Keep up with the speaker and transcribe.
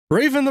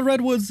Rave in the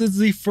Redwoods is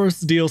the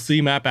first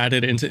DLC map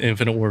added into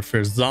Infinite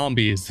Warfare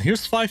Zombies.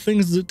 Here's 5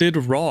 things it did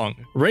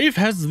wrong. Rave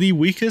has the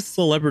weakest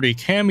celebrity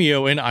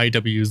cameo in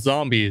IW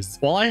Zombies.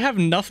 While I have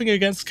nothing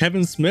against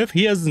Kevin Smith,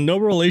 he has no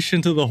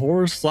relation to the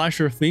horror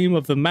slasher theme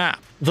of the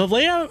map. The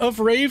layout of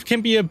Rave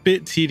can be a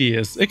bit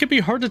tedious. It can be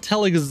hard to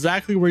tell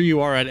exactly where you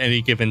are at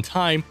any given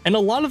time, and a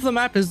lot of the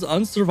map is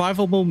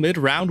unsurvivable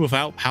mid-round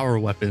without power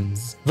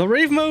weapons. The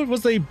Rave mode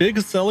was a big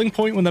selling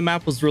point when the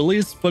map was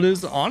released, but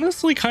is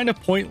honestly kind of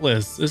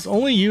pointless. It's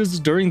only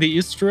used during the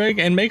Easter egg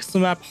and makes the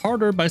map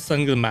harder by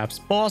sending the map's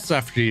boss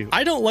after you.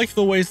 I don't like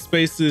the way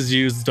space is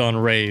used on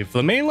Rave.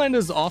 The mainland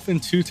is often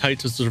too tight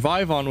to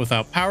survive on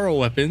without power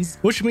weapons,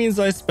 which means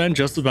I spend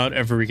just about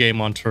every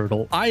game on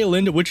Turtle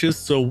Island, which is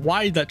so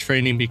wide that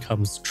training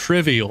becomes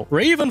trivial.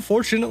 Rave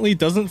unfortunately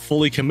doesn't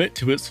fully commit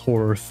to its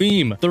horror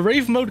theme. The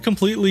Rave mode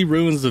completely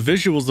ruins the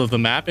visuals of the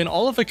map, and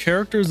all of the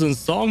characters and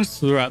songs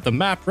throughout the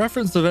map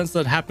reference events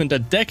that happened a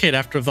decade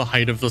after the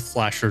height of the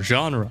slasher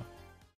genre.